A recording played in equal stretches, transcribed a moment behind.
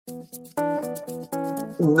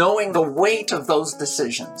knowing the weight of those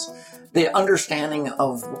decisions, the understanding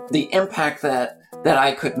of the impact that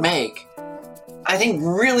I could make, I think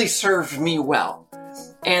really served me well.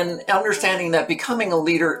 And understanding that becoming a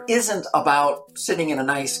leader isn't about sitting in a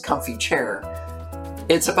nice, comfy chair.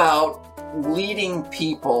 It's about leading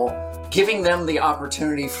people, giving them the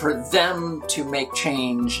opportunity for them to make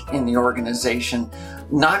change in the organization,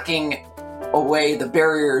 knocking away the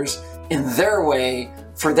barriers in their way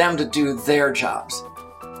for them to do their jobs.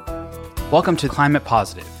 Welcome to Climate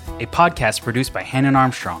Positive, a podcast produced by Hannon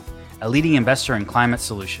Armstrong, a leading investor in climate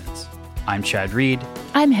solutions. I'm Chad Reed.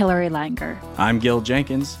 I'm Hillary Langer. I'm Gil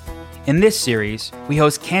Jenkins. In this series, we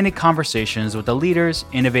host candid conversations with the leaders,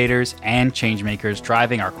 innovators, and changemakers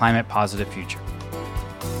driving our climate positive future.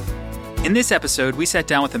 In this episode, we sat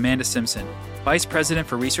down with Amanda Simpson, Vice President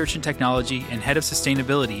for Research and Technology and Head of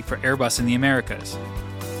Sustainability for Airbus in the Americas.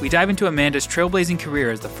 We dive into Amanda's trailblazing career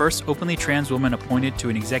as the first openly trans woman appointed to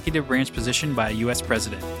an executive branch position by a U.S.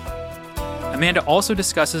 president. Amanda also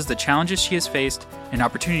discusses the challenges she has faced and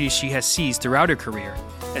opportunities she has seized throughout her career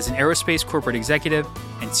as an aerospace corporate executive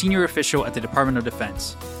and senior official at the Department of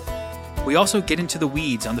Defense. We also get into the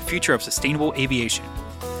weeds on the future of sustainable aviation,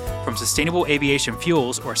 from sustainable aviation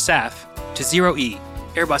fuels, or SAF, to Zero E,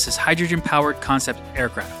 Airbus's hydrogen-powered concept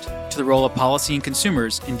aircraft, to the role of policy and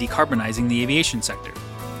consumers in decarbonizing the aviation sector.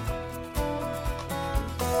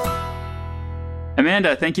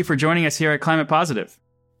 Amanda, thank you for joining us here at Climate Positive.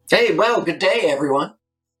 Hey, well, good day, everyone.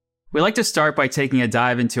 We like to start by taking a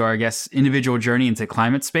dive into our guest's individual journey into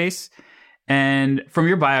climate space. And from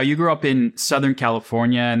your bio, you grew up in Southern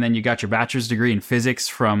California, and then you got your bachelor's degree in physics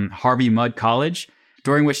from Harvey Mudd College,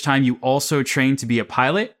 during which time you also trained to be a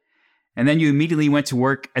pilot. And then you immediately went to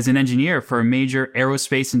work as an engineer for a major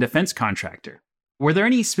aerospace and defense contractor. Were there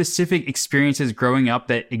any specific experiences growing up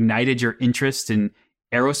that ignited your interest in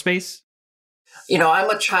aerospace? You know, I'm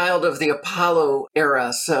a child of the Apollo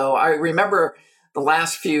era, so I remember the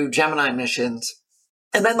last few Gemini missions.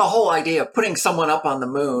 And then the whole idea of putting someone up on the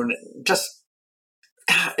moon,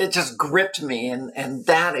 it just gripped me. And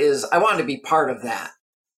that is, I wanted to be part of that.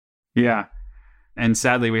 Yeah. And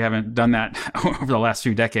sadly, we haven't done that over the last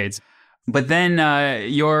few decades. But then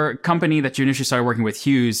your company that you initially started working with,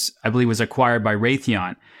 Hughes, I believe was acquired by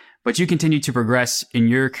Raytheon. But you continued to progress in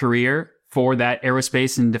your career for that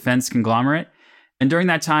aerospace and defense conglomerate. And during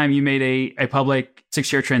that time, you made a public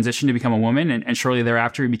 6-year transition to become a woman. And shortly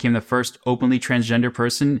thereafter, you became the first openly transgender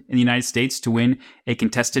person in the United States to win a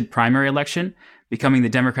contested primary election, becoming the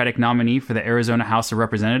Democratic nominee for the Arizona House of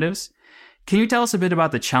Representatives. Can you tell us a bit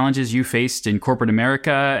about the challenges you faced in corporate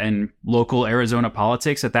America and local Arizona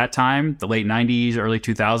politics at that time, the late 90s, early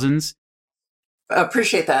 2000s? I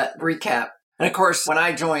appreciate that recap. And of course, when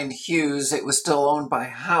I joined Hughes, it was still owned by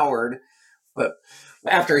Howard, but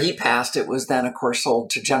after he passed, it was then, of course, sold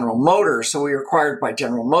to General Motors. So we were acquired by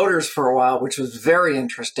General Motors for a while, which was very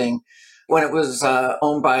interesting. When it was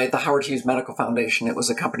owned by the Howard Hughes Medical Foundation, it was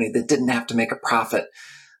a company that didn't have to make a profit.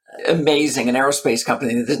 Amazing, an aerospace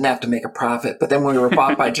company that didn't have to make a profit. But then when we were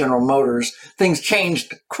bought by General Motors, things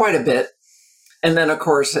changed quite a bit. And then, of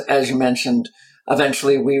course, as you mentioned,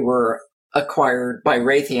 eventually we were acquired by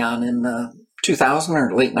Raytheon in 2000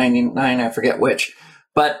 or late 99, I forget which.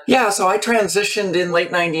 But yeah, so I transitioned in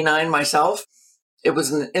late 99 myself. It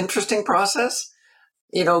was an interesting process,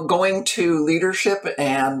 you know, going to leadership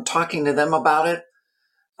and talking to them about it.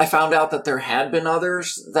 I found out that there had been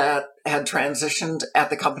others that had transitioned at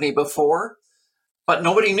the company before, but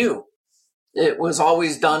nobody knew. It was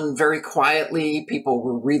always done very quietly. People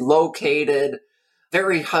were relocated,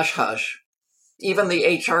 very hush-hush. Even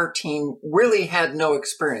the HR team really had no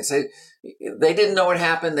experience. They didn't know what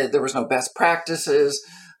happened. There was no best practices.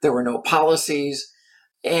 There were no policies.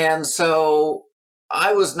 And so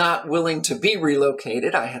I was not willing to be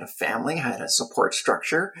relocated. I had a family. I had a support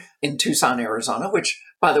structure in Tucson, Arizona, which,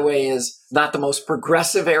 by the way, is not the most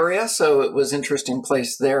progressive area. So it was an interesting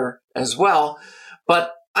place there as well.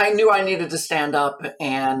 But I knew I needed to stand up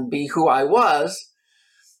and be who I was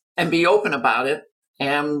and be open about it,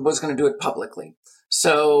 and was going to do it publicly.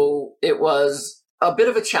 So it was a bit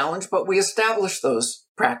of a challenge, but we established those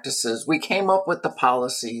practices. We came up with the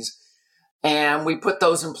policies and we put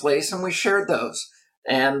those in place and we shared those.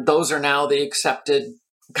 And those are now the accepted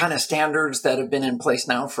kind of standards that have been in place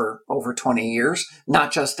now for over 20 years,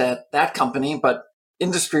 not just at that company, but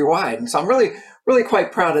industry-wide. And so I'm really, really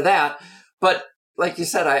quite proud of that. But like you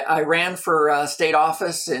said, I ran for state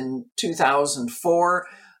office in 2004.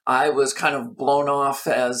 I was kind of blown off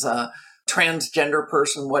as a transgender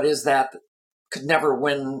person. What is that? Could never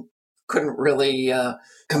win, couldn't really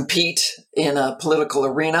compete in a political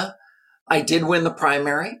arena. I did win the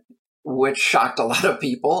primary. which shocked a lot of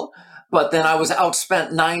people. But then I was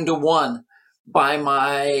outspent 9-1 by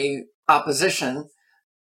my opposition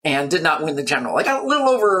and did not win the general. I got a little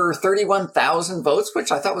over 31,000 votes,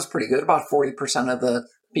 which I thought was pretty good. About 40% of the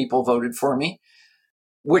people voted for me,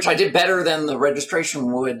 which I did better than the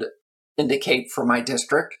registration would indicate for my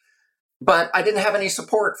district. But I didn't have any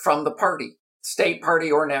support from the party, state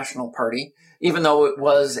party or national party, even though it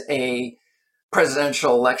was a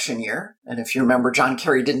presidential election year. And if you remember, John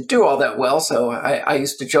Kerry didn't do all that well. So I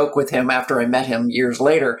used to joke with him after I met him years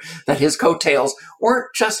later that his coattails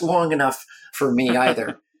weren't just long enough for me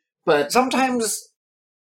either. But sometimes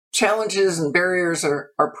challenges and barriers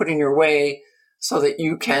are put in your way so that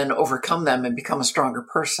you can overcome them and become a stronger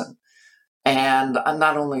person. And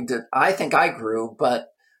not only did I think I grew, but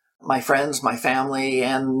my friends, my family,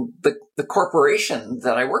 and the corporation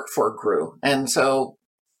that I worked for grew. And so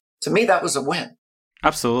to me, that was a win.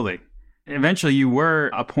 Absolutely. Eventually, you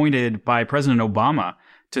were appointed by President Obama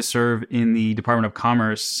to serve in the Department of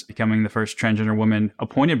Commerce, becoming the first transgender woman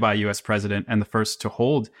appointed by a U.S. president and the first to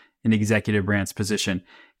hold an executive branch position.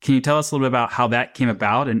 Can you tell us a little bit about how that came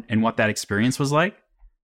about and what that experience was like?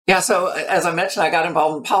 Yeah, so as I mentioned, I got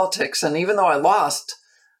involved in politics. And even though I lost,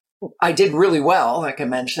 I did really well, like I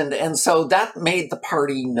mentioned. And so that made the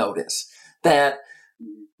party notice that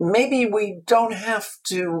maybe we don't have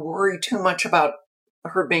to worry too much about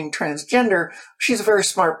her being transgender. She's a very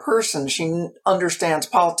smart person. She understands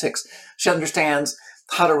politics. She understands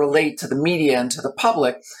how to relate to the media and to the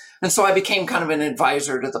public. And so I became kind of an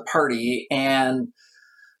advisor to the party. And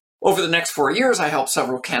over the next 4 years, I helped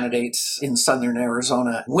several candidates in Southern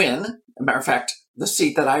Arizona win. As a matter of fact, the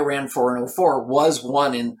seat that I ran for in 2004 was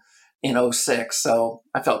won in 2006. So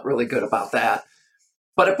I felt really good about that.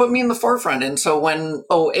 But it put me in the forefront. And so when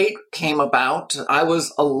 2008 came about, I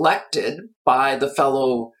was elected by the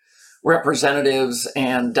fellow representatives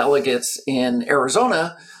and delegates in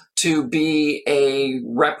Arizona to be a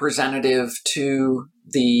representative to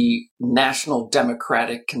the National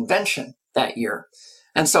Democratic Convention that year.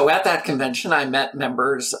 And so at that convention, I met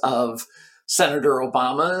members of Senator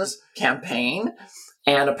Obama's campaign.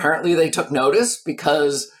 And apparently they took notice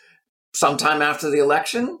because sometime after the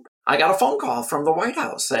election, I got a phone call from the White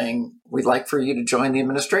House saying, we'd like for you to join the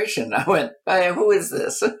administration. I went, hey, who is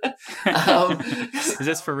this? Is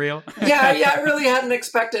this for real? Yeah, I really hadn't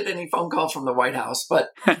expected any phone calls from the White House, but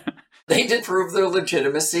they did prove their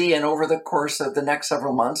legitimacy. And over the course of the next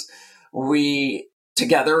several months, we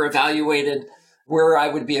together evaluated where I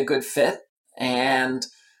would be a good fit. And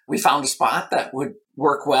we found a spot that would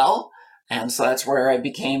work well. And so that's where I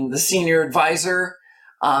became the senior advisor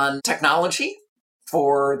on technology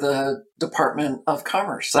for the Department of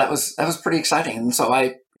Commerce. That was pretty exciting. And so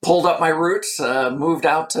I pulled up my roots, moved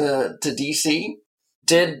out to DC,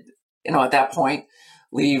 did, at that point,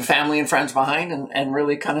 leave family and friends behind and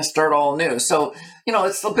really kind of start all new. So,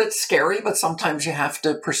 it's a bit scary, but sometimes you have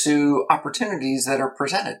to pursue opportunities that are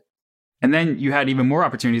presented. And then you had even more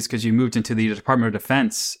opportunities because you moved into the Department of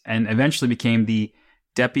Defense and eventually became the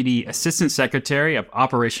Deputy Assistant Secretary of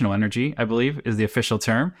Operational Energy, I believe is the official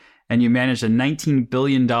term. And you managed a $19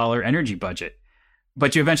 billion energy budget.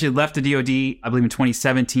 But you eventually left the DoD, I believe in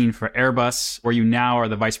 2017 for Airbus, where you now are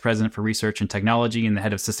the Vice President for Research and Technology and the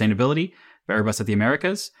Head of Sustainability for Airbus at the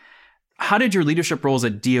Americas. How did your leadership roles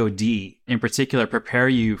at DoD in particular prepare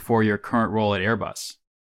you for your current role at Airbus?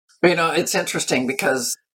 It's interesting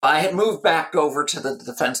because I had moved back over to the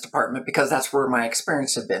Defense Department because that's where my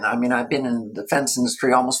experience had been. I've been in the defense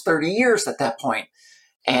industry almost 30 years at that point.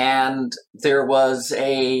 And there was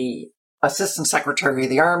a assistant secretary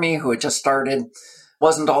of the Army who had just started,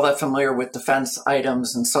 wasn't all that familiar with defense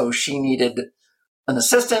items. And so she needed an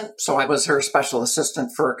assistant. So I was her special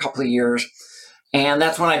assistant for a couple of years. And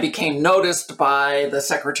that's when I became noticed by the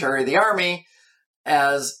Secretary of the Army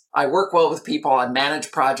as I work well with people. I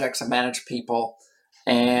manage projects, I manage people.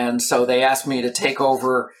 And so they asked me to take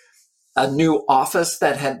over a new office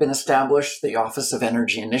that had been established, the Office of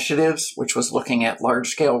Energy Initiatives, which was looking at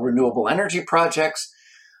large-scale renewable energy projects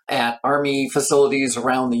at Army facilities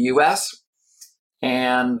around the U.S.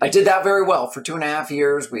 And I did that very well for 2.5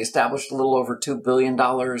 years. We established a little over $2 billion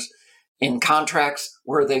in contracts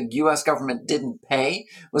where the U.S. government didn't pay.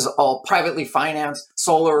 It was all privately financed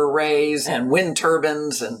solar arrays and wind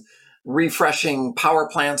turbines and refreshing power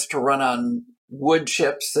plants to run on wood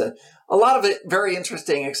chips. A lot of it, very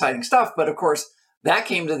interesting, exciting stuff. But of course, that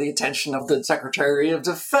came to the attention of the Secretary of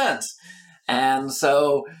Defense. And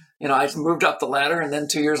so, I moved up the ladder. And then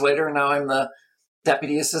 2 years later, now I'm the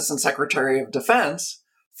Deputy Assistant Secretary of Defense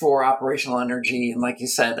for Operational Energy. And like you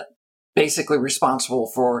said, basically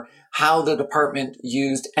responsible for how the department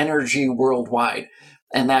used energy worldwide.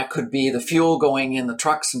 And that could be the fuel going in the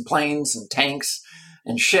trucks and planes and tanks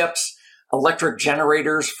and ships, electric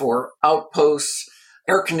generators for outposts,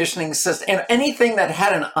 air conditioning system, and anything that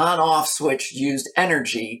had an on-off switch used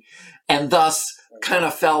energy and thus kind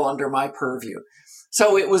of fell under my purview.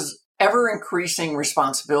 So it was ever increasing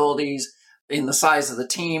responsibilities in the size of the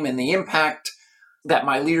team and the impact that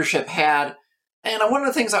my leadership had. And one of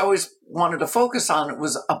the things I always wanted to focus on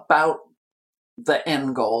was about the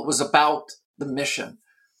end goal. It was about the mission.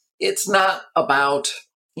 It's not about,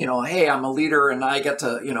 hey, I'm a leader and I get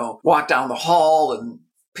to, walk down the hall and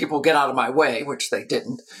people get out of my way, which they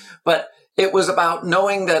didn't. But it was about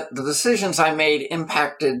knowing that the decisions I made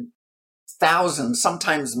impacted thousands,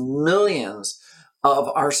 sometimes millions of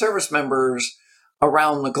our service members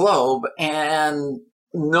around the globe, and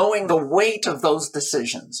knowing the weight of those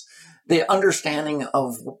decisions, the understanding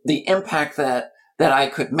of the impact that I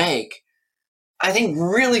could make, I think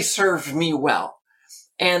really served me well.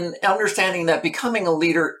 And understanding that becoming a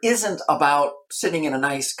leader isn't about sitting in a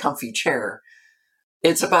nice, comfy chair.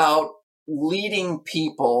 It's about leading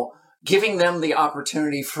people, giving them the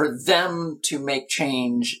opportunity for them to make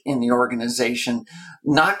change in the organization,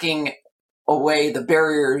 knocking away the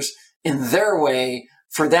barriers in their way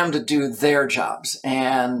for them to do their jobs.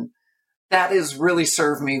 And that has really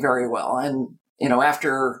served me very well. And,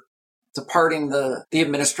 after departing the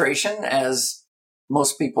administration, as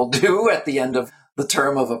most people do at the end of the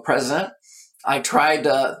term of a president, I tried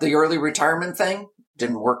the early retirement thing.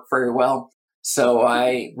 Didn't work very well. So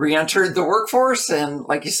I re-entered the workforce. And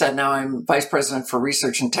like you said, now I'm Vice President for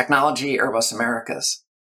Research and Technology, Airbus Americas.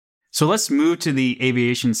 So let's move to the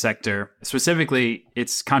aviation sector, specifically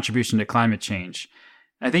its contribution to climate change.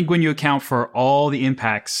 I think when you account for all the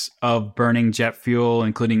impacts of burning jet fuel,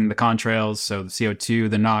 including the contrails, so the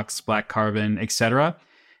CO2, the NOx, black carbon, etc.,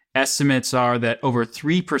 estimates are that over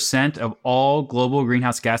 3% of all global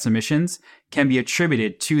greenhouse gas emissions can be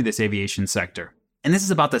attributed to this aviation sector. And this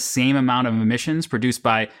is about the same amount of emissions produced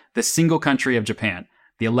by the single country of Japan,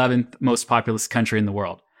 the 11th most populous country in the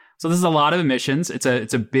world. So this is a lot of emissions. It's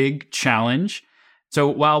a big challenge. So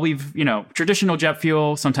while we've, traditional jet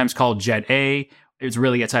fuel, sometimes called Jet A, is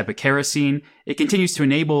really a type of kerosene, it continues to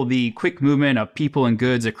enable the quick movement of people and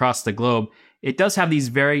goods across the globe. It does have these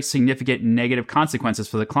very significant negative consequences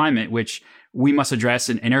for the climate, which we must address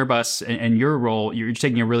in Airbus and your role. You're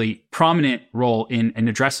taking a really prominent role in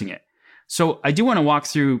addressing it. So I do want to walk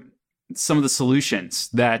through some of the solutions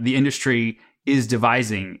that the industry is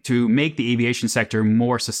devising to make the aviation sector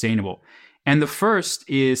more sustainable. And the first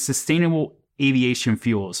is sustainable aviation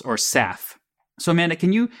fuels, or SAF. So Amanda,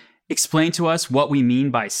 can you explain to us what we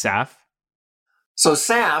mean by SAF? So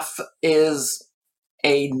SAF is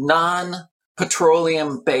a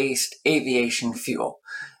non-petroleum-based aviation fuel.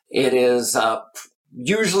 It is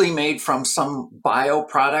usually made from some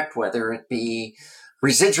bioproduct, whether it be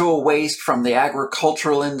residual waste from the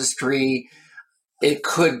agricultural industry. It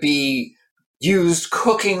could be used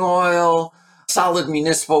cooking oil, solid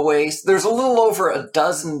municipal waste. There's a little over a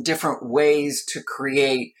dozen different ways to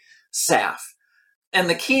create SAF. And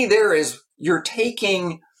the key there is you're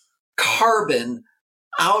taking carbon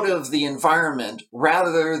out of the environment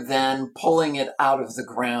rather than pulling it out of the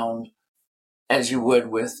ground as you would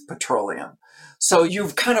with petroleum. So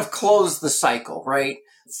you've kind of closed the cycle, right?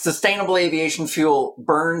 Sustainable aviation fuel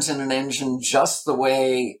burns in an engine just the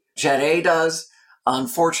way Jet A does.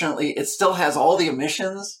 Unfortunately, it still has all the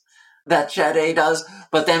emissions that Jet A does,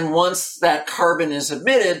 but then once that carbon is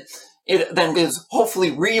emitted, it then is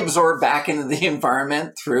hopefully reabsorbed back into the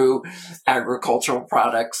environment through agricultural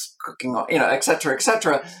products, cooking, et cetera, et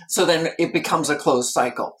cetera. So then it becomes a closed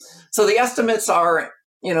cycle. So the estimates are,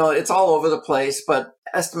 it's all over the place, but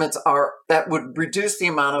estimates are that would reduce the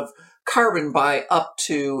amount of carbon by up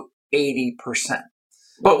to 80%.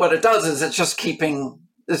 But what it does is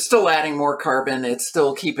it's still adding more carbon. It's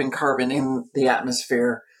still keeping carbon in the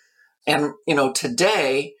atmosphere. And,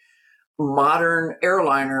 today, modern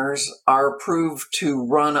airliners are approved to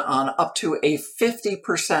run on up to a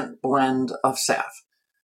 50% blend of SAF.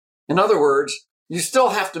 In other words, you still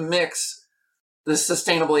have to mix the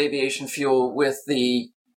sustainable aviation fuel with the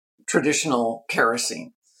traditional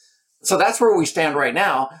kerosene. So that's where we stand right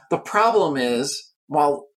now. The problem is,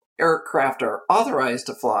 while aircraft are authorized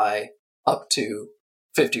to fly up to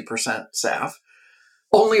 50% SAF,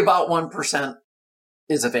 only about 1%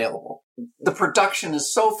 is available. The production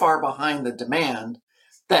is so far behind the demand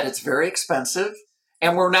that it's very expensive,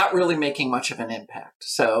 and we're not really making much of an impact.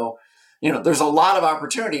 So, there's a lot of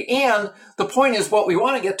opportunity. And the point is, what we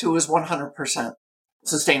want to get to is 100%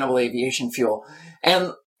 sustainable aviation fuel.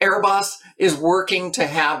 And Airbus is working to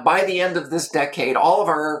have, by the end of this decade, all of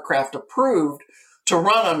our aircraft approved to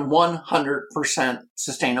run on 100%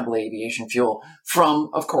 sustainable aviation fuel from,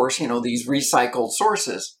 of course, these recycled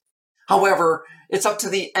sources. However, it's up to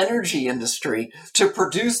the energy industry to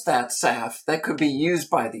produce that SAF that could be used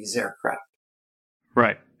by these aircraft.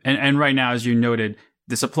 Right. And right now, as you noted,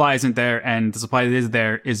 the supply isn't there, and the supply that is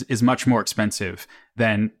there is much more expensive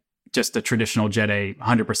than just the traditional Jet A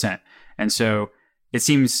 100%. And so it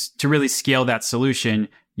seems to really scale that solution,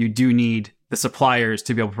 you do need the suppliers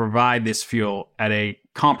to be able to provide this fuel at a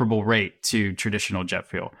comparable rate to traditional jet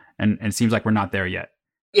fuel. And it seems like we're not there yet.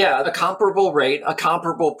 Yeah, a comparable rate, a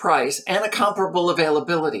comparable price, and a comparable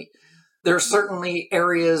availability. There are certainly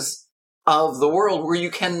areas of the world where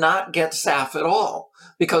you cannot get SAF at all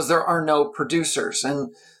because there are no producers.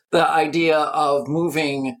 And the idea of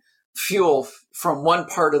moving fuel from one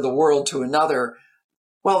part of the world to another,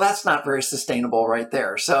 well, that's not very sustainable right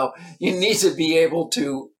there. So you need to be able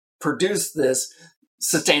to produce this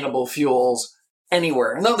sustainable fuels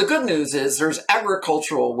anywhere. Now, the good news is there's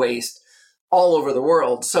agricultural waste all over the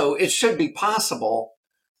world. So it should be possible.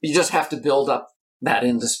 You just have to build up that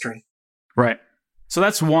industry. Right. So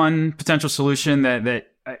that's one potential solution that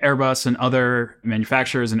Airbus and other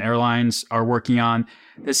manufacturers and airlines are working on.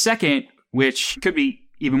 The second, which could be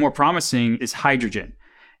even more promising, is hydrogen.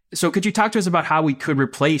 So could you talk to us about how we could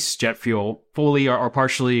replace jet fuel fully or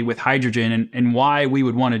partially with hydrogen and why we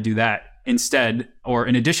would want to do that instead or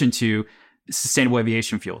in addition to sustainable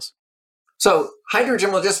aviation fuels? So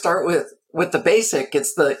hydrogen, we'll just start with the basic.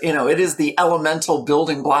 It's it is the elemental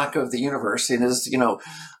building block of the universe. It is,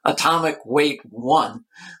 atomic weight 1.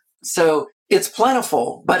 So it's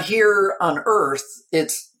plentiful, but here on Earth,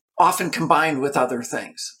 it's often combined with other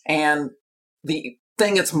things. And the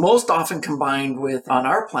thing it's most often combined with on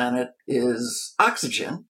our planet is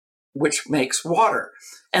oxygen, which makes water.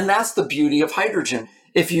 And that's the beauty of hydrogen.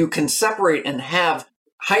 If you can separate and have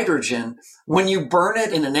hydrogen, when you burn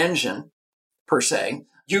it in an engine, per se,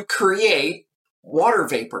 you create water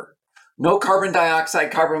vapor. No carbon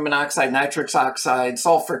dioxide, carbon monoxide, nitrous oxide,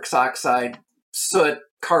 sulfuric oxide, soot,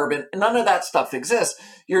 carbon, none of that stuff exists.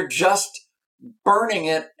 You're just burning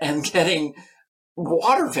it and getting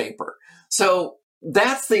water vapor. So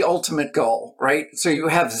that's the ultimate goal, right? So you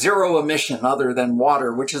have zero emission other than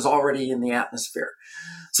water, which is already in the atmosphere.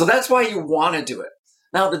 So that's why you want to do it.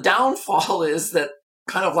 Now, the downfall is that,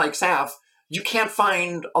 kind of like SAF, you can't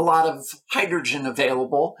find a lot of hydrogen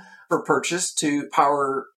available for purchase to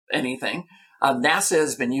power anything. NASA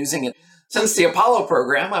has been using it since the Apollo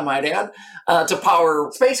program, I might add, to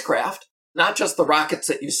power spacecraft, not just the rockets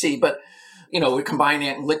that you see, but, we combine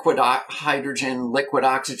it liquid hydrogen, liquid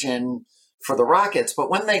oxygen for the rockets. But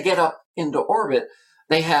when they get up into orbit,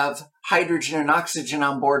 they have hydrogen and oxygen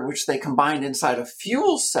on board, which they combine inside a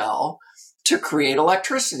fuel cell to create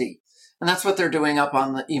electricity. And that's what they're doing up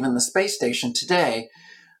on even the space station today.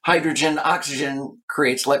 Hydrogen, oxygen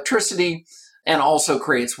creates electricity and also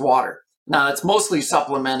creates water. Now, it's mostly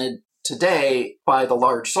supplemented today by the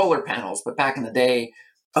large solar panels, but back in the day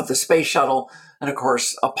of the space shuttle, and of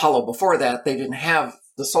course, Apollo before that, they didn't have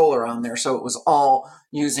the solar on there, so it was all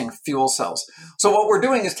using fuel cells. So what we're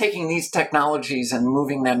doing is taking these technologies and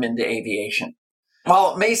moving them into aviation.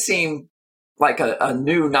 While it may seem like a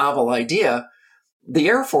new novel idea, the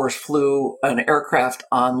Air Force flew an aircraft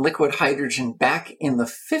on liquid hydrogen back in the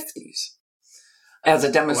 50s as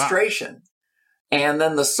a demonstration. Wow. And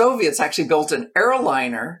then the Soviets actually built an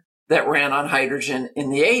airliner that ran on hydrogen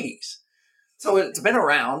in the 80s. So it's been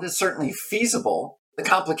around. It's certainly feasible. The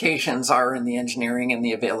complications are in the engineering and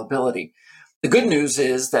the availability. The good news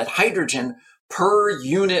is that hydrogen per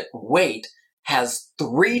unit weight has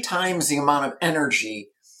 3 times the amount of energy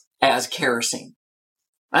as kerosene.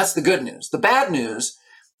 That's the good news. The bad news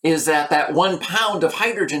is that 1 pound of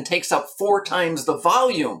hydrogen takes up 4 times the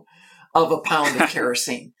volume of a pound of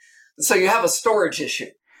kerosene. So you have a storage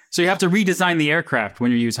issue. So you have to redesign the aircraft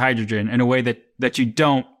when you use hydrogen in a way that you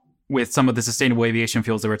don't with some of the sustainable aviation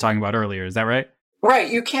fuels that we were talking about earlier. Is that right? Right.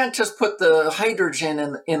 You can't just put the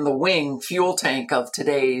hydrogen in the wing fuel tank of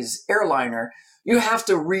today's airliner. You have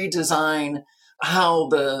to redesign how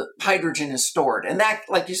the hydrogen is stored. And that,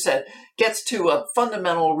 like you said, gets to a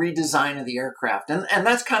fundamental redesign of the aircraft. And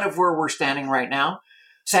that's kind of where we're standing right now.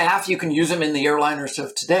 SAF, you can use them in the airliners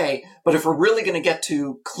of today, but if we're really going to get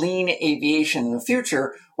to clean aviation in the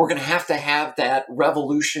future, we're going to have that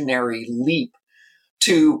revolutionary leap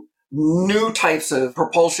to new types of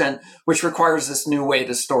propulsion, which requires this new way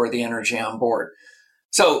to store the energy on board.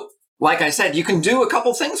 So, like I said, you can do a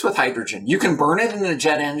couple things with hydrogen. You can burn it in a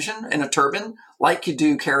jet engine, in a turbine, like you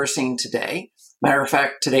do kerosene today. Matter of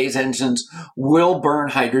fact, today's engines will burn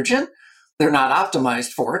hydrogen. They're not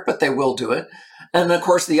optimized for it, but they will do it. And of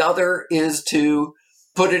course, the other is to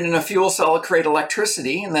put it in a fuel cell to create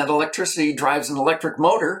electricity, and that electricity drives an electric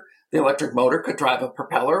motor. The electric motor could drive a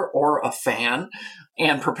propeller or a fan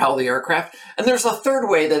and propel the aircraft. And there's a third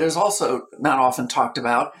way that is also not often talked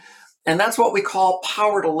about, and that's what we call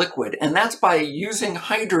power to liquid. And that's by using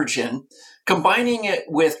hydrogen, combining it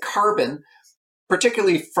with carbon,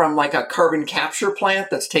 particularly from like a carbon capture plant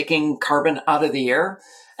that's taking carbon out of the air.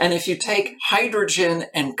 And if you take hydrogen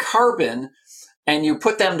and carbon and you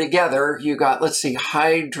put them together, you got, let's see,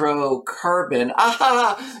 hydrocarbon.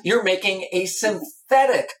 You're making a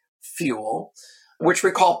synthetic fuel, which we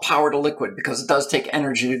call power to liquid because it does take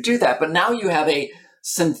energy to do that. But now you have a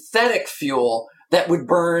synthetic fuel that would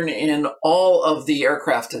burn in all of the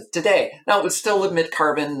aircraft of today. Now, it would still emit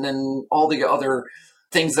carbon and all the other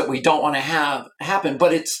things that we don't want to have happen,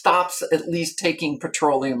 but it stops at least taking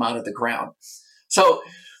petroleum out of the ground. So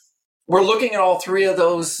we're looking at all three of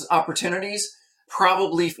those opportunities.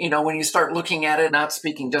 Probably, when you start looking at it, not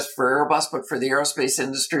speaking just for Airbus, but for the aerospace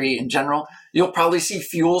industry in general, you'll probably see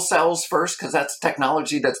fuel cells first because that's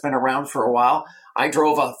technology that's been around for a while. I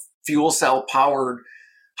drove a fuel cell powered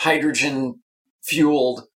hydrogen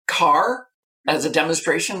fueled car as a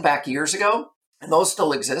demonstration back years ago. And those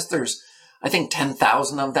still exist. There's, I think,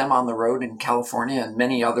 10,000 of them on the road in California and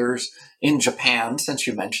many others in Japan, since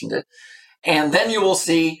you mentioned it. And then you will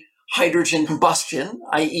see hydrogen combustion,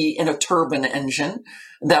 i.e. in a turbine engine.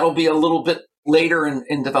 That'll be a little bit later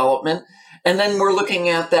in development. And then we're looking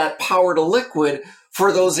at that power to liquid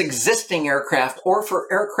for those existing aircraft or for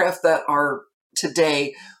aircraft that are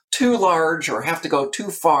today too large or have to go too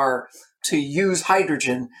far to use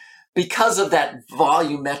hydrogen because of that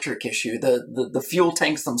volumetric issue. The fuel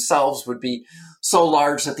tanks themselves would be so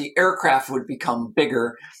large that the aircraft would become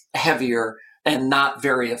bigger, heavier, and not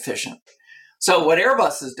very efficient. So what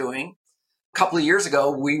Airbus is doing, a couple of years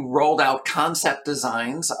ago, we rolled out concept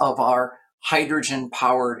designs of our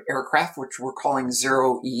hydrogen-powered aircraft, which we're calling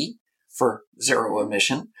Zero-E for zero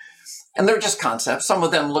emission. And they're just concepts. Some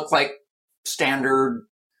of them look like standard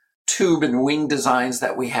tube and wing designs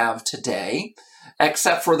that we have today,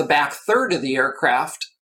 except for the back third of the aircraft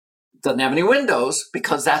doesn't have any windows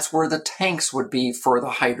because that's where the tanks would be for the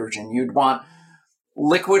hydrogen. You'd want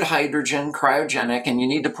liquid hydrogen, cryogenic, and you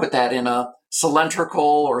need to put that in a cylindrical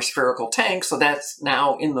or spherical tank, so that's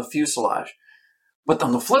now in the fuselage. But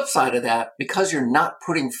on the flip side of that, because you're not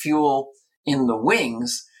putting fuel in the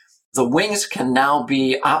wings can now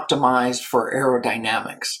be optimized for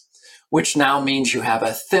aerodynamics, which now means you have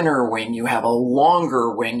a thinner wing, you have a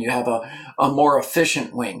longer wing, you have a more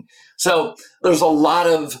efficient wing. So there's a lot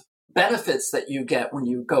of benefits that you get when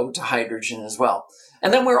you go to hydrogen as well.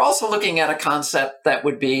 And then we're also looking at a concept that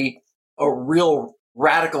would be a real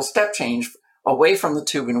radical step change away from the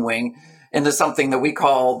tube and wing into something that we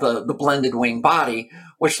call the blended wing body,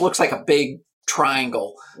 which looks like a big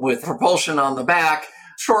triangle with propulsion on the back,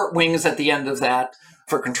 short wings at the end of that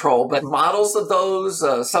for control. But models of those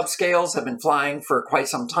subscales have been flying for quite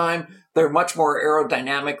some time. They're much more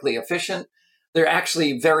aerodynamically efficient. They're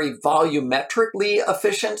actually very volumetrically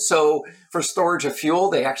efficient. So for storage of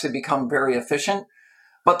fuel, they actually become very efficient.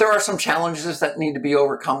 But there are some challenges that need to be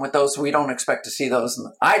overcome with those. So we don't expect to see those.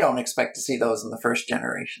 I don't expect to see those in the first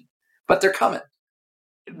generation, but they're coming.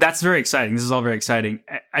 That's very exciting. This is all very exciting.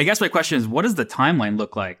 I guess my question is, what does the timeline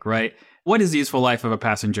look like, right? What is the useful life of a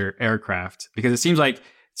passenger aircraft? Because it seems like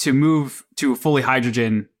to move to a fully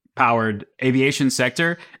hydrogen-powered aviation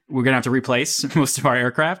sector, we're going to have to replace most of our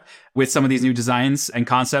aircraft with some of these new designs and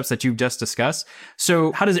concepts that you've just discussed.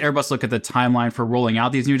 So how does Airbus look at the timeline for rolling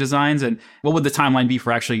out these new designs? And what would the timeline be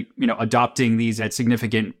for actually, adopting these at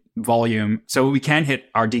significant volume so we can hit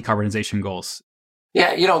our decarbonization goals?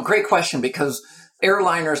 Yeah, great question, because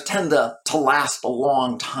airliners tend to last a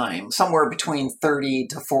long time, somewhere between 30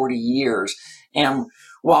 to 40 years. And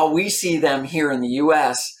while we see them here in the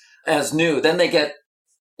US as new, then they get,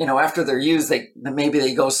 after they're used, maybe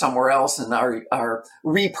they go somewhere else and are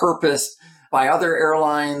repurposed by other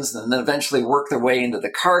airlines and then eventually work their way into the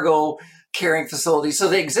cargo carrying facility. So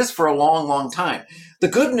they exist for a long, long time. The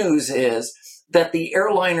good news is that the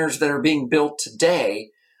airliners that are being built today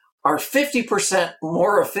are 50%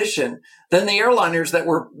 more efficient than the airliners that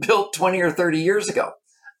were built 20 or 30 years ago.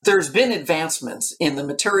 There's been advancements in the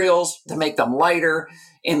materials to make them lighter,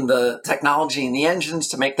 in the technology in the engines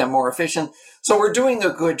to make them more efficient. So we're doing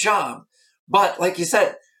a good job. But like you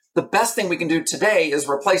said, the best thing we can do today is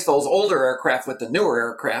replace those older aircraft with the newer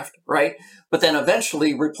aircraft, right? But then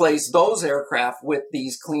eventually replace those aircraft with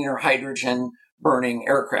these cleaner hydrogen burning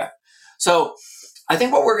aircraft. So I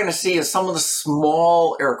think what we're going to see is some of the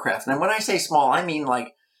small aircraft. And when I say small, I mean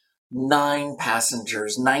like 9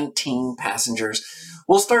 passengers, 19 passengers.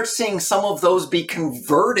 We'll start seeing some of those be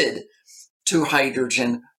converted to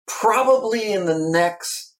hydrogen probably in the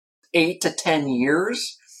next 8 to 10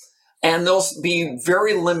 years. And they'll be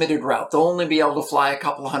very limited route. They'll only be able to fly a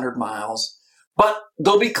couple hundred miles, but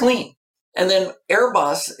they'll be clean. And then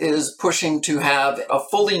Airbus is pushing to have a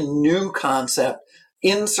fully new concept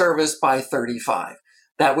in service by 35.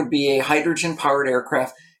 That would be a hydrogen-powered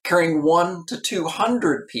aircraft carrying 1 to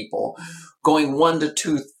 200 people, going 1 to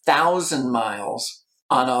 2,000 miles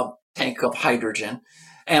on a tank of hydrogen.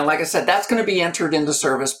 And like I said, that's going to be entered into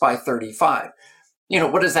service by 35.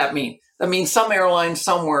 What does that mean? That means some airline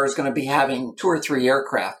somewhere is going to be having 2 or 3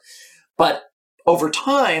 aircraft. But over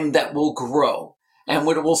time, that will grow. And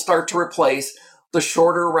it will start to replace the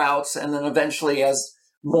shorter routes. And then eventually, as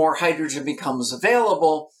more hydrogen becomes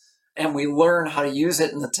available and we learn how to use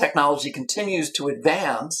it and the technology continues to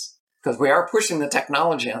advance, because we are pushing the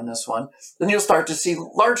technology on this one, then you'll start to see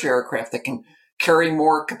larger aircraft that can carry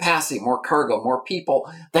more capacity, more cargo, more people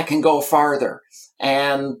that can go farther.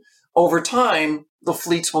 And over time, the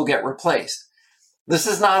fleets will get replaced. This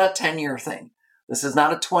is not a 10-year thing. This is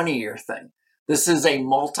not a 20-year thing. This is a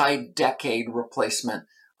multi-decade replacement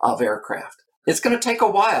of aircraft. It's going to take a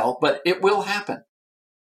while, but it will happen.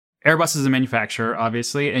 Airbus is a manufacturer,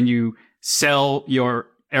 obviously, and you sell your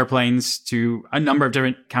airplanes to a number of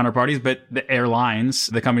different counterparties, but the airlines,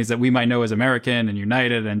 the companies that we might know as American and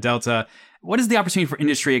United and Delta, what is the opportunity for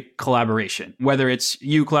industry collaboration? Whether it's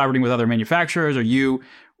you collaborating with other manufacturers or you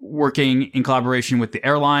working in collaboration with the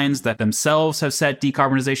airlines that themselves have set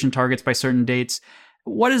decarbonization targets by certain dates.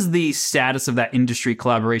 What is the status of that industry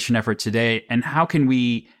collaboration effort today, and how can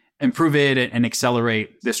we improve it and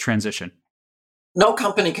accelerate this transition? No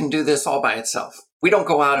company can do this all by itself. We don't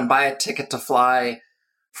go out and buy a ticket to fly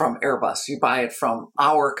from Airbus. You buy it from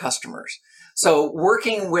our customers. So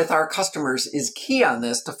working with our customers is key on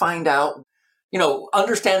this to find out,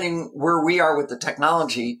 understanding where we are with the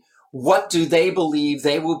technology. What do they believe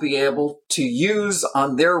they will be able to use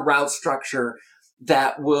on their route structure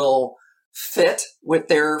that will fit with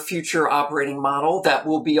their future operating model, that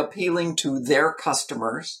will be appealing to their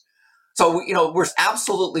customers? So, we're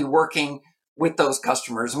absolutely working with those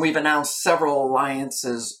customers, and we've announced several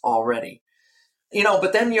alliances already.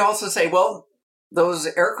 But then you also say, well, those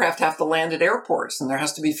aircraft have to land at airports, and there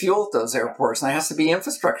has to be fuel at those airports, and there has to be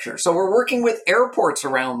infrastructure. So we're working with airports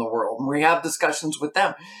around the world, and we have discussions with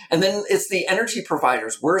them. And then it's the energy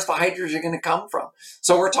providers. Where's the hydrogen going to come from?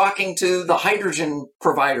 So we're talking to the hydrogen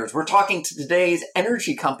providers. We're talking to today's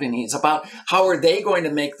energy companies about how are they going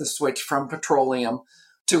to make the switch from petroleum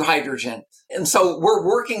to hydrogen. And so we're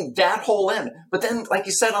working that whole end. But then, like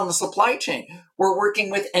you said, on the supply chain, we're working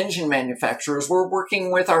with engine manufacturers. We're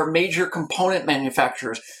working with our major component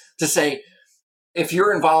manufacturers to say, if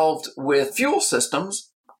you're involved with fuel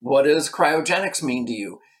systems, what does cryogenics mean to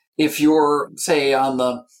you? If you're, say, on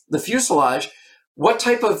the fuselage, what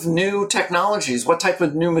type of new technologies, what type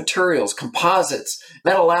of new materials, composites,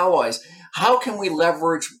 metal alloys, how can we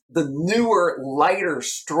leverage the newer, lighter,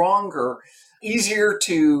 stronger, easier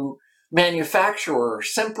to manufacture,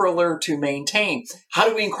 simpler to maintain? How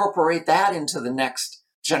do we incorporate that into the next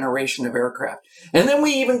generation of aircraft? And then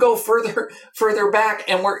we even go further back,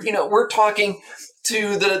 and we're talking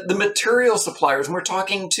to the material suppliers, and we're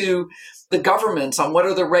talking to the governments on what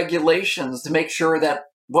are the regulations to make sure that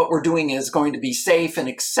what we're doing is going to be safe and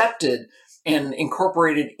accepted and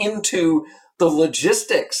incorporated into the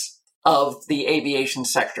logistics of the aviation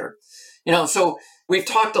sector. So we've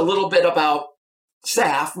talked a little bit about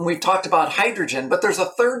SAF, and we've talked about hydrogen, but there's a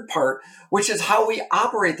third part, which is how we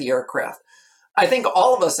operate the aircraft. I think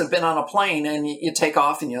all of us have been on a plane, and you take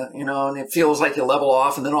off, and and it feels like you level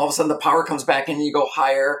off, and then all of a sudden the power comes back in and you go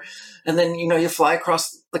higher, and then you fly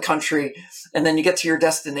across the country, and then you get to your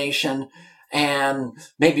destination, and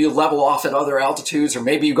maybe you level off at other altitudes, or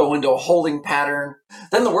maybe you go into a holding pattern.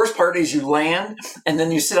 Then the worst part is you land, and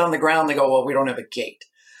then you sit on the ground. They go, well, we don't have a gate.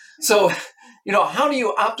 So how do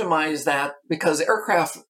you optimize that? Because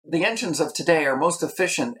aircraft, the engines of today are most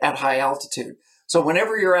efficient at high altitude. So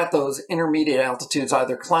whenever you're at those intermediate altitudes,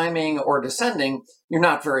 either climbing or descending, you're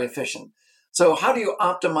not very efficient. So how do you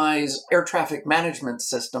optimize air traffic management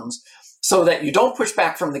systems so that you don't push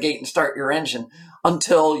back from the gate and start your engine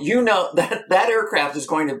until you know that that aircraft is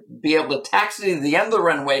going to be able to taxi to the end of the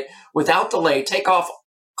runway without delay, take off,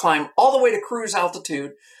 climb all the way to cruise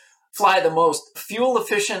altitude, fly the most fuel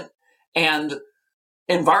efficient and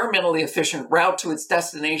environmentally efficient route to its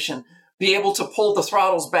destination, be able to pull the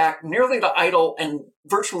throttles back nearly to idle and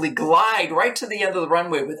virtually glide right to the end of the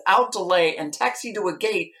runway without delay and taxi to a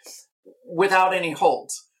gate without any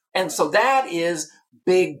holds. And so that is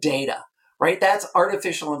big data, right? That's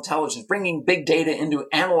artificial intelligence, bringing big data into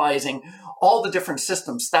analyzing all the different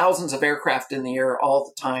systems, thousands of aircraft in the air all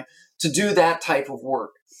the time to do that type of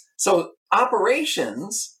work. So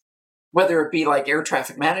operations, whether it be like air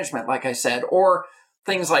traffic management, like I said, or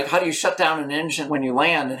things like how do you shut down an engine when you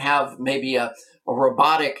land and have maybe a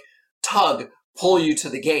robotic tug pull you to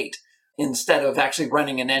the gate instead of actually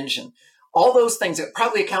running an engine. All those things that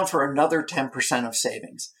probably account for another 10% of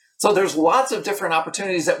savings. So there's lots of different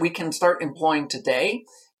opportunities that we can start employing today,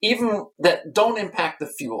 even that don't impact the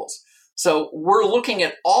fuels. So we're looking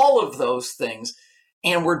at all of those things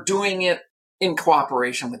and we're doing it in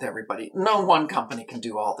cooperation with everybody. No one company can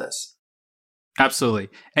do all this. Absolutely.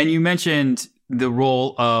 And you mentioned the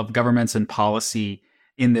role of governments and policy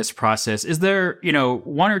in this process. Is there,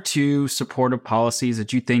 one or two supportive policies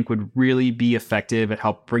that you think would really be effective at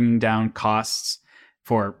help bringing down costs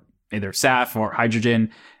for either SAF or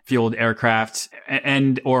hydrogen fueled aircraft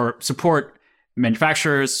and or support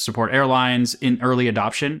manufacturers, support airlines in early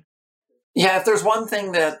adoption? Yeah, if there's one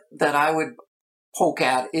thing that I would poke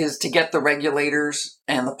at is to get the regulators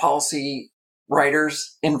and the policy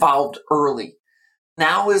writers involved early.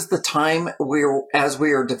 Now is the time as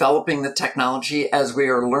we are developing the technology, as we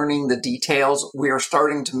are learning the details, we are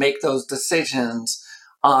starting to make those decisions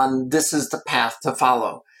on this is the path to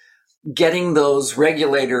follow. Getting those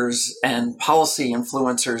regulators and policy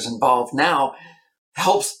influencers involved now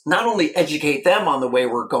helps not only educate them on the way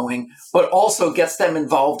we're going, but also gets them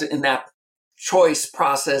involved in that choice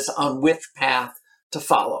process on which path to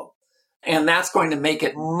follow. And that's going to make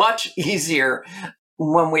it much easier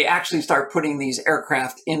when we actually start putting these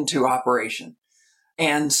aircraft into operation.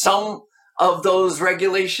 And some of those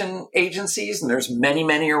regulation agencies, and there's many,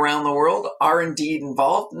 many around the world, are indeed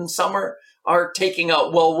involved, and some are taking a,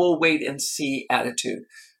 well, we'll wait and see attitude.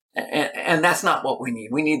 And that's not what we need.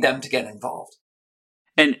 We need them to get involved.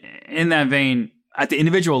 And in that vein, at the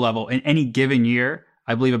individual level, in any given year,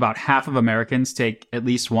 I believe about half of Americans take at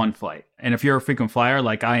least one flight. And if you're a frequent flyer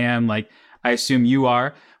like I am, like I assume you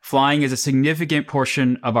are, flying is a significant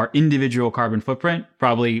portion of our individual carbon footprint.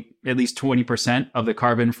 Probably at least 20% of the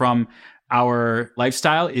carbon from our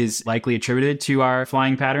lifestyle is likely attributed to our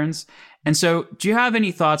flying patterns. And so do you have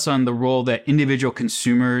any thoughts on the role that individual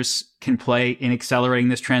consumers can play in accelerating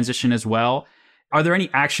this transition as well? Are there any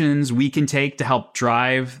actions we can take to help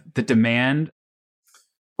drive the demand?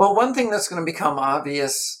 Well, one thing that's going to become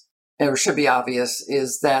obvious, or should be obvious,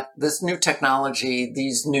 is that this new technology,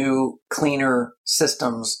 these new cleaner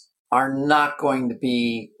systems are not going to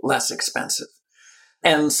be less expensive.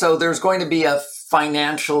 And so there's going to be a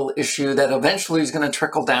financial issue that eventually is going to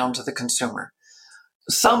trickle down to the consumer.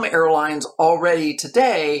 Some airlines already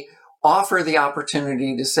today offer the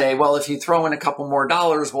opportunity to say, well, if you throw in a couple more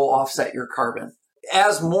dollars, we'll offset your carbon.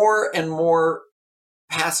 As more and more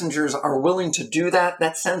passengers are willing to do that,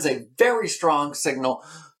 that sends a very strong signal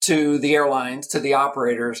to the airlines, to the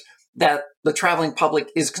operators, that the traveling public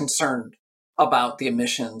is concerned about the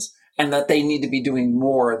emissions and that they need to be doing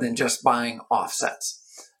more than just buying offsets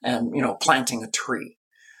and, planting a tree,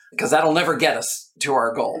 because that'll never get us to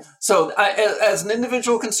our goal. So as an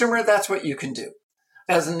individual consumer, that's what you can do.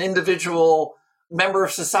 As an individual member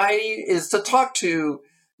of society is to talk to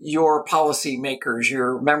your policymakers,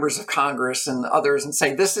 your members of Congress and others and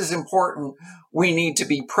say, this is important. We need to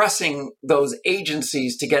be pressing those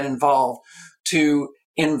agencies to get involved, to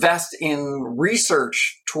invest in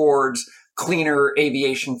research towards cleaner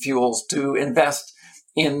aviation fuels, to invest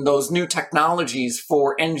in those new technologies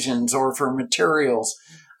for engines or for materials.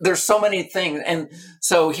 There's so many things. And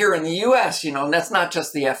so here in the US, that's not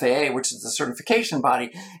just the FAA, which is the certification body.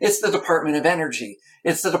 It's the Department of Energy.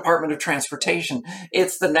 It's the Department of Transportation.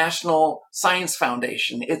 It's the National Science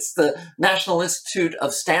Foundation. It's the National Institute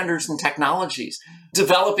of Standards and Technologies,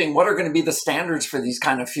 developing what are going to be the standards for these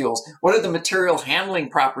kind of fuels. What are the material handling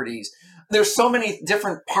properties? There's so many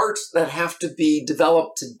different parts that have to be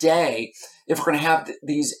developed today if we're going to have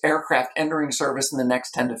these aircraft entering service in the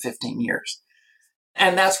next 10 to 15 years.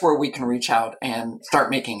 And that's where we can reach out and start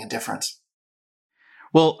making a difference.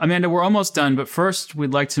 Well, Amanda, we're almost done, but first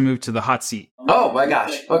we'd like to move to the hot seat. Oh my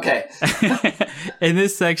gosh. Okay. In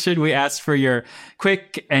this section, we ask for your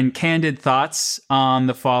quick and candid thoughts on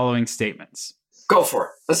the following statements. Go for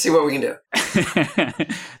it. Let's see what we can do.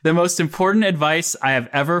 The most important advice I have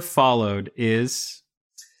ever followed is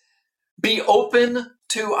be open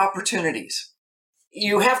to opportunities.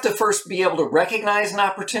 You have to first be able to recognize an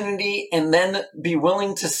opportunity and then be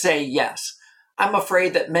willing to say yes. I'm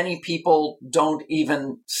afraid that many people don't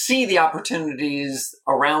even see the opportunities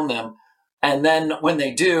around them. And then when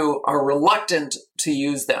they do, are reluctant to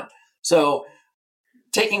use them. So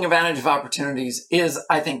taking advantage of opportunities is,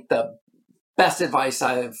 I think, the best advice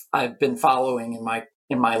I've been following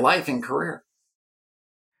in my life and career.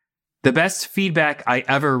 The best feedback I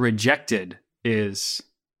ever rejected is...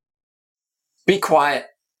 Be quiet.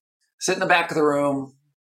 Sit in the back of the room.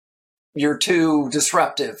 You're too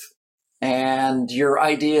disruptive and your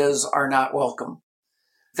ideas are not welcome.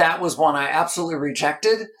 That was one I absolutely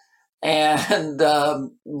rejected and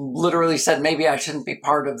literally said, maybe I shouldn't be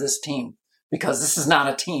part of this team because this is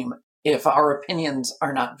not a team if our opinions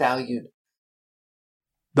are not valued.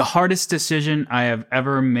 The hardest decision I have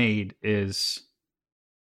ever made is...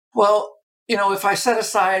 Well, if I set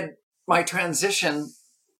aside my transition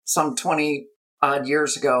some 20 odd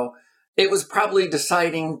years ago, it was probably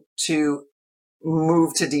deciding to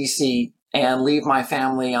move to DC and leave my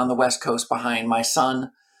family on the West Coast behind, my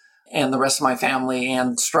son and the rest of my family,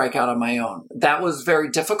 and strike out on my own. That was very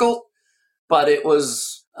difficult, but it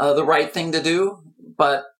was the right thing to do.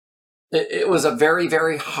 But it was a very,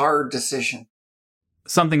 very hard decision.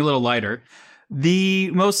 Something a little lighter.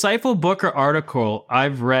 The most insightful book or article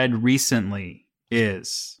I've read recently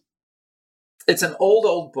is... It's an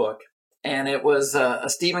old book, and it was a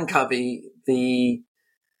Stephen Covey, the...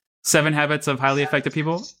 7 Habits of Highly Effective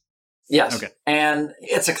People? Yes. Okay. And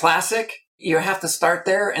it's a classic. You have to start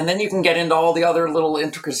there, and then you can get into all the other little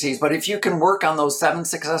intricacies. But if you can work on those 7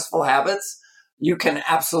 successful habits, you can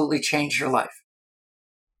absolutely change your life.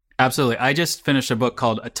 Absolutely. I just finished a book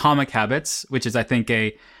called Atomic Habits, which is, I think,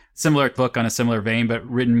 a similar book on a similar vein, but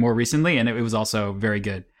written more recently, and it was also very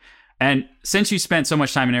good. And since you spent so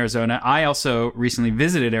much time in Arizona, I also recently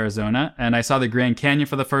visited Arizona, and I saw the Grand Canyon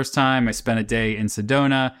for the first time. I spent a day in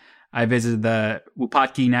Sedona. I visited the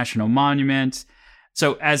Wupatki National Monument.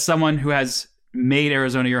 So as someone who has made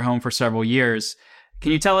Arizona your home for several years,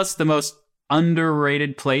 can you tell us the most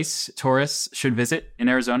underrated place tourists should visit in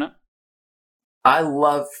Arizona? I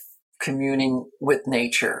love communing with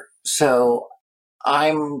nature. So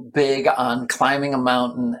I'm big on climbing a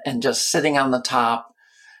mountain and just sitting on the top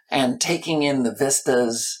and taking in the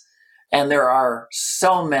vistas. And there are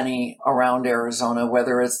so many around Arizona,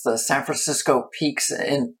 whether it's the San Francisco peaks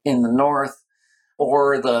in the north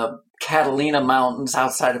or the Catalina Mountains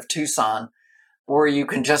outside of Tucson, where you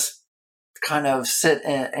can just kind of sit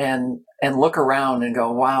and look around and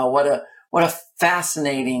go, wow, what a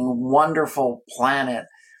fascinating, wonderful planet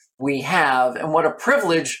we have, and what a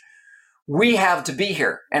privilege we have to be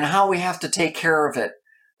here and how we have to take care of it.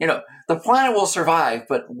 The planet will survive,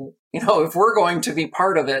 but, if we're going to be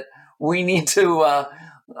part of it, we need to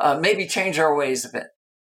maybe change our ways a bit.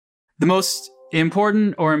 The most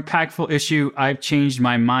important or impactful issue I've changed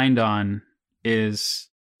my mind on is...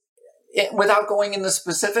 Without going into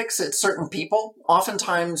specifics, it's certain people.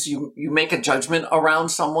 Oftentimes you make a judgment around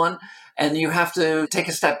someone and you have to take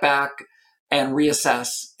a step back and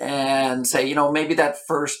reassess and say, maybe that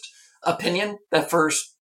first opinion, that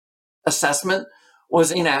first assessment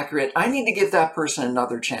was inaccurate. I need to give that person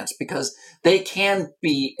another chance because they can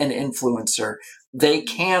be an influencer. They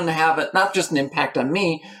can have not just an impact on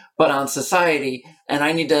me, but on society. And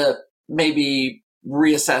I need to maybe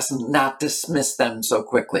reassess and not dismiss them so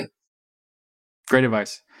quickly. Great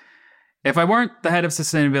advice. If I weren't the head of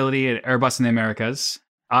sustainability at Airbus in the Americas,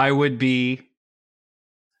 I would be...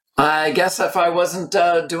 I guess if I wasn't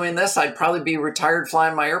doing this, I'd probably be retired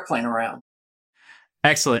flying my airplane around.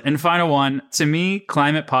 Excellent. And final one, to me,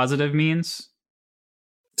 climate positive means?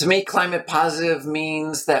 To me, climate positive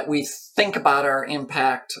means that we think about our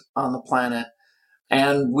impact on the planet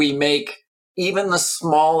and we make even the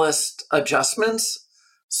smallest adjustments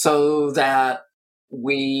so that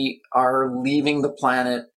we are leaving the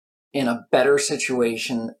planet in a better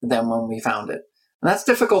situation than when we found it. And that's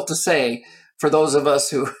difficult to say for those of us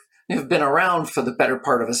who have been around for the better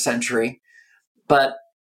part of a century. But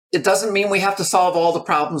it doesn't mean we have to solve all the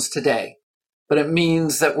problems today. But it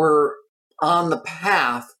means that we're on the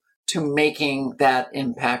path to making that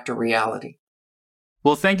impact a reality.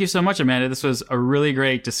 Well, thank you so much, Amanda. This was a really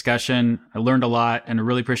great discussion. I learned a lot and I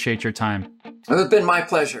really appreciate your time. It's been my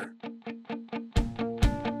pleasure.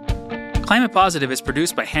 Climate Positive is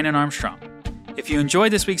produced by Hannon Armstrong. If you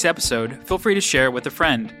enjoyed this week's episode, feel free to share it with a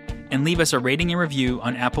friend and leave us a rating and review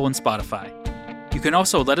on Apple and Spotify. You can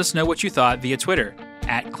also let us know what you thought via Twitter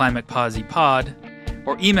 @ClimatePosiPod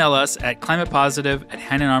or email us at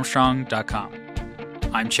climatepositive@hannonarmstrong.com.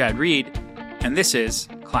 I'm Chad Reed, and this is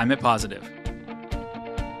Climate Positive.